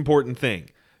most important thing.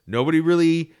 Nobody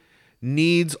really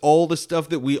needs all the stuff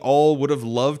that we all would have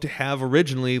loved to have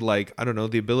originally, like, I don't know,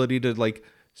 the ability to like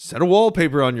set a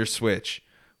wallpaper on your Switch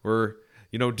or,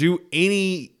 do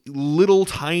any little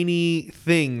tiny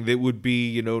thing that would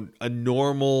be, a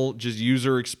normal just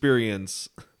user experience.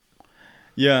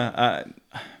 Yeah,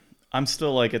 I'm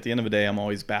still like, at the end of the day, I'm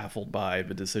always baffled by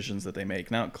the decisions that they make.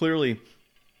 Now, clearly,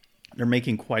 they're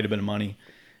making quite a bit of money.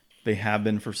 They have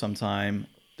been for some time.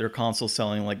 Their console's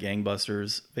selling like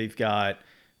gangbusters. They've got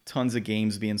tons of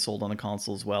games being sold on the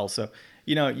console as well. So,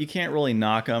 you can't really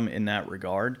knock them in that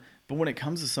regard. But when it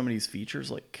comes to some of these features,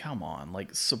 like, come on,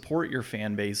 like, support your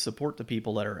fan base, support the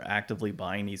people that are actively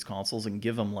buying these consoles, and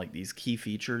give them like these key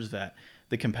features that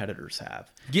the competitors have.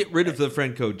 Get rid of the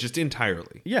friend code just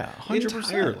entirely. Yeah, 100%.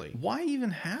 Entirely. Why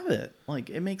even have it? Like,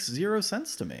 it makes zero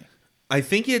sense to me. I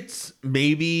think it's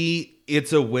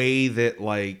a way that,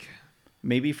 like,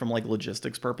 maybe from like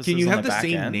logistics purposes. Can you on have the back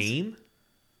same ends. name?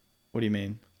 What do you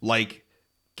mean? Like,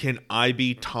 can I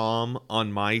be Tom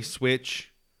on my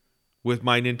Switch with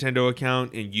my Nintendo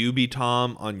account and you be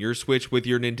Tom on your Switch with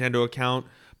your Nintendo account?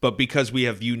 But because we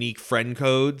have unique friend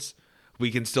codes,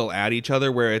 we can still add each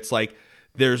other, where it's like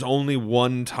there's only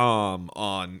one Tom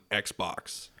on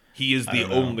Xbox. He is the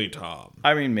only Tom.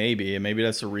 I mean, maybe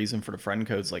that's the reason for the friend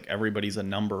codes. Like, everybody's a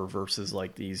number versus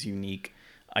like these unique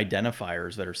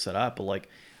identifiers that are set up. But like,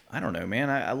 I don't know, man.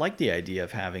 I like the idea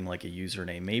of having like a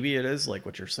username. Maybe it is like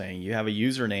what you're saying. You have a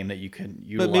username that you can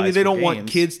utilize. But maybe they don't want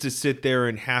kids to sit there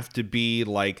and have to be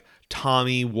like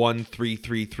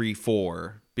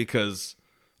Tommy13334 because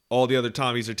all the other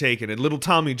Tommies are taken, and little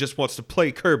Tommy just wants to play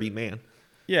Kirby, man.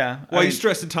 Yeah. Why are you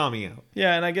stressing Tommy out?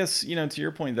 Yeah, and I guess, to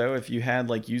your point, though, if you had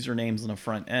like usernames on the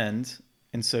front end,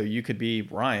 and so you could be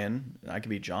Ryan, I could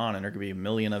be John, and there could be a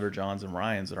million other Johns and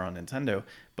Ryans that are on Nintendo,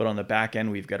 but on the back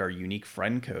end, we've got our unique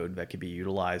friend code that could be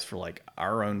utilized for like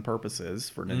our own purposes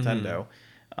for Nintendo.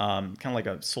 Kind of like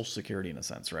a social security in a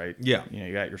sense, right? Yeah.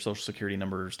 You got your social security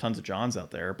number. There's tons of Johns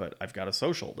out there, but I've got a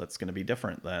social that's going to be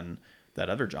different than that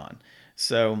other John.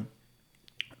 So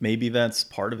maybe that's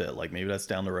part of it. Like, maybe that's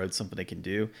down the road, something they can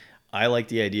do. I like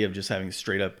the idea of just having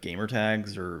straight up gamer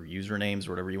tags or usernames or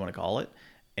whatever you want to call it.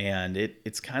 And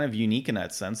it's kind of unique in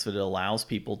that sense that it allows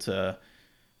people to,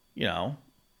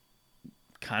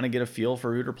 kind of get a feel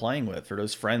for who they're playing with, or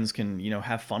those friends can,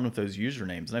 have fun with those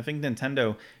usernames. And I think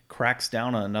Nintendo cracks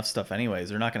down on enough stuff anyways.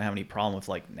 They're not going to have any problem with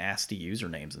like nasty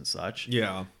usernames and such.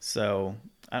 Yeah. So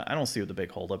I don't see what the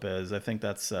big holdup is. I think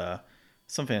that's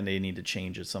something that they need to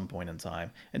change at some point in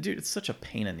time. And dude, it's such a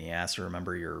pain in the ass to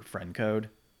remember your friend code.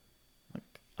 Like,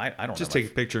 I don't just know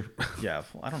take a picture. Yeah,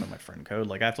 I don't know my friend code.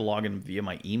 Like, I have to log in via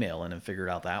my email and figure it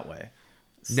out that way.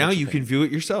 Now you can view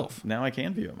it yourself. Now I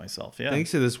can view it myself. Yeah.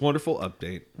 Thanks to this wonderful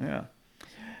update. Yeah.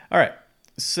 All right.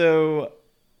 So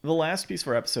the last piece of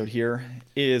our episode here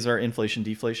is our inflation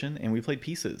deflation, and we played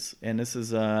pieces. And this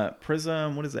is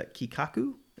Prism. What is that?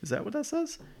 Kikaku? Is that what that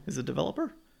says? Is it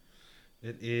developer?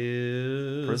 It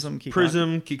is Prism Kikaku.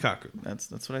 Prism Kikaku.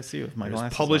 That's what I see with my It glasses.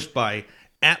 was published by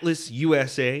Atlas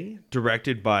USA,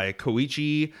 directed by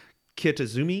Koichi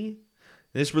Kitazumi.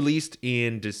 This released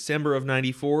in December of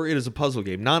 94. It is a puzzle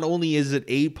game. Not only is it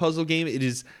a puzzle game, it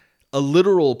is a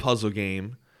literal puzzle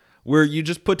game where you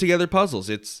just put together puzzles.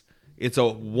 It's a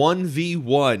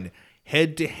 1v1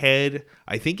 head-to-head.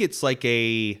 I think it's like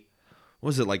a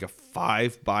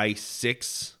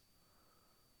 5x6?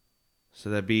 So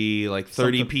that'd be like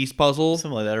 30-piece puzzle.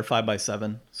 Something like that, or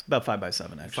 5x7. It's about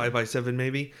 5x7, actually. 5x7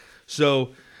 maybe.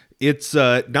 So it's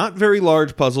not very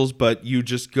large puzzles, but you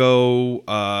just go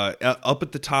up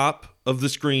at the top of the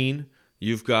screen.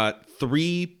 You've got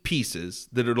 3 pieces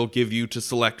that it'll give you to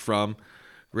select from.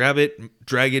 Grab it,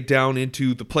 drag it down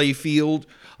into the play field.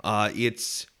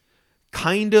 It's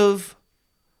kind of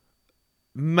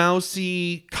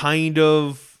mousy, kind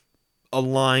of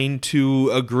aligned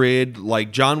to a grid.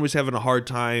 Like, John was having a hard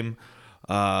time.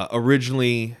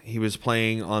 Originally, he was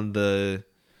playing on the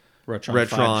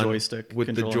Retron joystick with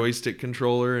controller. the joystick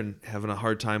controller and having a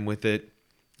hard time with it.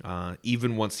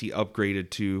 Even once he upgraded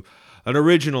to an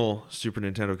original Super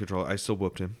Nintendo controller, I still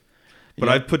whooped him. But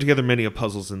I've put together many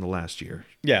puzzles in the last year.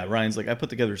 Yeah, Ryan's like, I put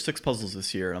together 6 puzzles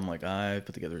this year. And I'm like, I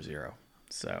put together 0.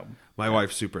 So my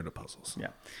wife's super into puzzles. Yeah,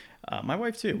 my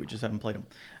wife too. We just haven't played them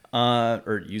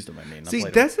or used them. I mean, see,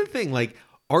 that's the thing. Like,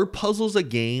 are puzzles a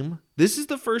game? This is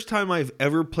the first time I've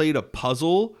ever played a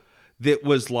puzzle that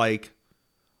was like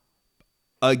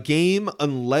a game,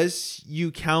 unless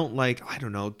you count, like, I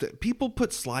don't know, people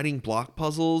put sliding block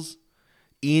puzzles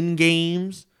in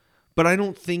games, but I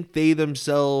don't think they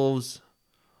themselves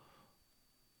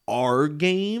are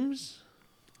games.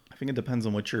 I think it depends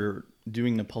on what you're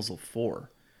doing the puzzle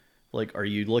for. Like, are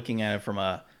you looking at it from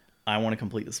I want to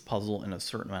complete this puzzle in a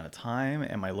certain amount of time?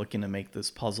 Am I looking to make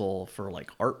this puzzle for like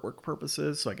artwork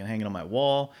purposes so I can hang it on my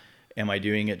wall? Am I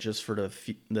doing it just for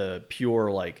the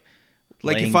pure like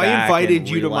if I invited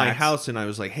you to my house and I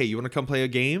was like, hey, you want to come play a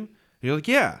game? And you're like,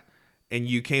 yeah. And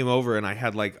you came over and I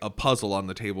had like a puzzle on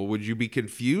the table. Would you be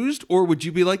confused, or would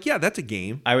you be like, yeah, that's a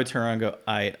game? I would turn around and go,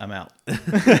 I'm out.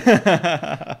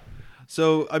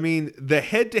 So, I mean, the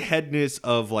head-to-headness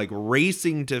of like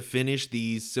racing to finish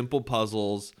these simple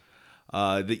puzzles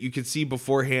that you can see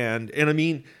beforehand. And I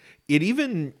mean, it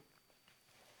even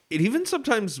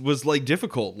sometimes was like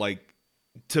difficult, like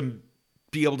to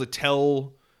be able to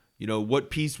tell, what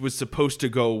piece was supposed to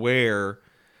go where.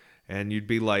 And you'd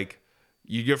be like,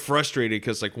 you get frustrated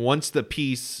because like once the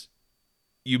piece,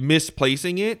 you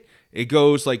misplacing it, it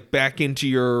goes like back into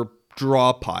your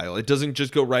draw pile. It doesn't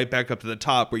just go right back up to the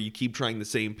top where you keep trying the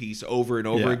same piece over and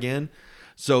over again.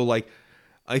 So like,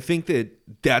 I think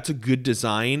that's a good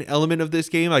design element of this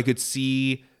game. I could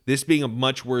see this being a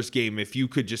much worse game if you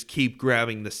could just keep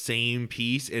grabbing the same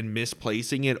piece and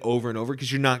misplacing it over and over,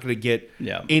 because you're not going to get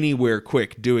anywhere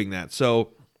quick doing that.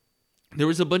 So there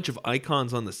was a bunch of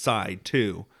icons on the side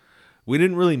too. We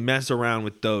didn't really mess around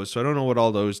with those, so I don't know what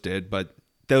all those did, but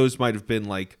those might have been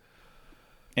like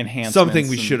enhancements, something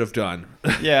we should have done.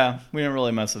 Yeah, we didn't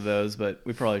really mess with those, but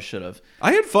we probably should have.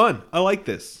 I had fun. I like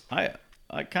this. I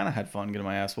kind of had fun getting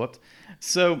my ass whooped.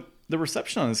 So the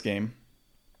reception on this game,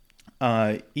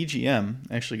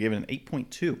 EGM actually gave it an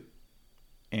 8.2.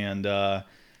 And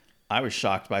I was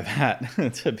shocked by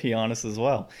that, to be honest, as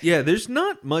well. Yeah, there's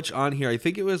not much on here. I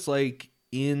think it was like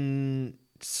in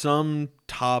some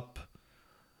top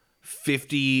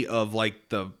 50 of like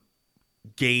the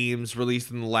games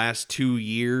released in the last 2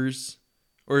 years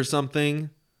or something.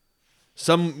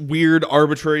 Some weird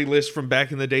arbitrary list from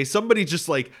back in the day. Somebody just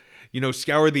like,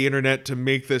 scoured the internet to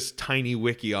make this tiny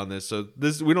wiki on this. So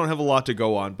we don't have a lot to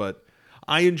go on, but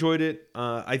I enjoyed it.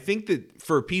 I think that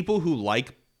for people who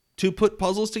like to put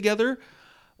puzzles together,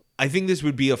 I think this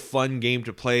would be a fun game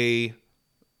to play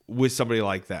with somebody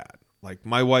like that. Like,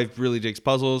 my wife really digs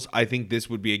puzzles. I think this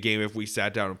would be a game if we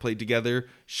sat down and played together,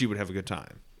 she would have a good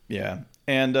time. Yeah.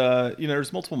 And,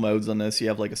 there's multiple modes on this. You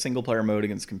have like a single player mode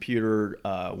against computer,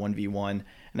 1v1. And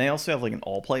they also have like an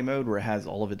all play mode where it has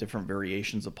all of the different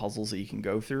variations of puzzles that you can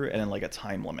go through, and then like a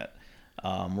time limit.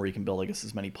 Where you can build, I guess,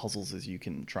 as many puzzles as you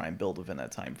can try and build within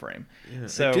that time frame. Yeah,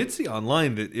 so I did see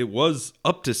online that it was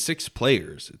up to 6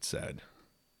 players, it said.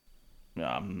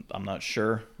 I'm not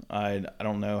sure. I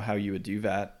don't know how you would do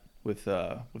that with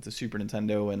the Super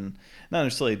Nintendo, and not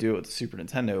necessarily do it with the Super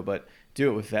Nintendo, but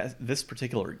do it with this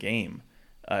particular game.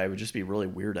 It would just be really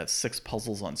weird to have 6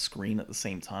 puzzles on screen at the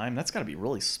same time. That's got to be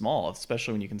really small,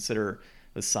 especially when you consider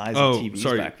the size of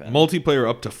TVs back then. Multiplayer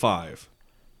up to 5.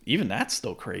 Even that's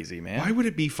still crazy, man. Why would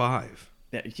it be 5?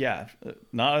 Yeah,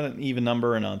 not an even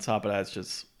number, and on top of that, it's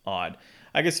just odd.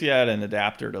 I guess if you had an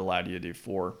adapter that allowed you to do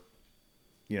 4,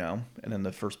 and then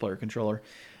the first player controller.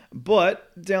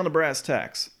 But down to brass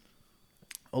tacks.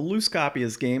 A loose copy of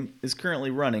this game is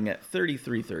currently running at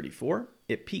 $33.34.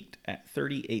 It peaked at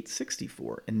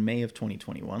 $38.64 in May of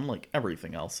 2021, like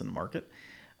everything else in the market.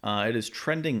 It is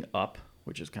trending up,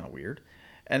 which is kind of weird.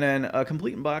 And then a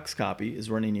complete in box copy is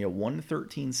running at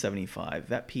 $113.75.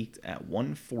 That peaked at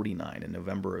 $149 in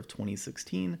November of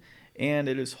 2016, and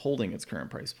it is holding its current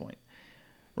price point.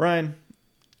 Ryan,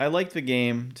 I liked the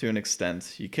game to an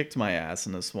extent. You kicked my ass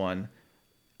in this one.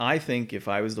 I think if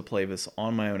I was to play this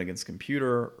on my own against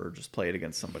computer, or just play it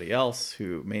against somebody else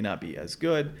who may not be as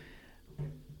good,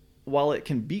 while it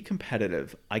can be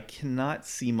competitive, I cannot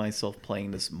see myself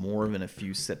playing this more than a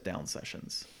few sit-down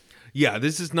sessions. Yeah,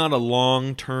 this is not a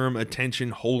long-term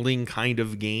attention-holding kind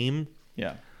of game.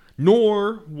 Yeah.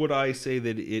 Nor would I say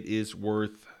that it is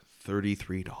worth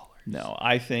 $33. No,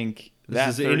 I think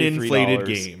this is an inflated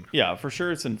game. Yeah, for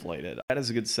sure it's inflated. That is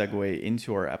a good segue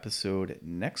into our episode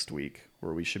next week,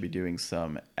 where we should be doing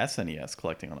some SNES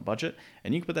collecting on a budget,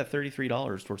 and you can put that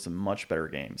 $33 towards some much better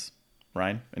games.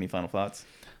 Ryan, any final thoughts?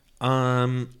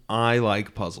 I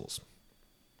like puzzles.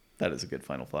 That is a good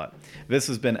final thought. This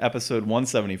has been episode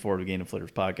 174 of the Game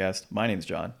Deflators podcast. My name's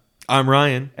John. I'm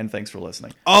Ryan. And thanks for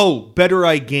listening. Oh, better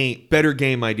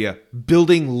game idea.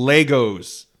 Building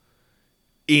Legos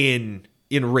in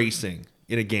racing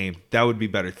in a game. That would be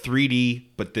better. 3D,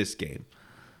 but this game.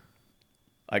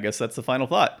 I guess that's the final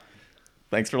thought.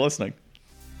 Thanks for listening.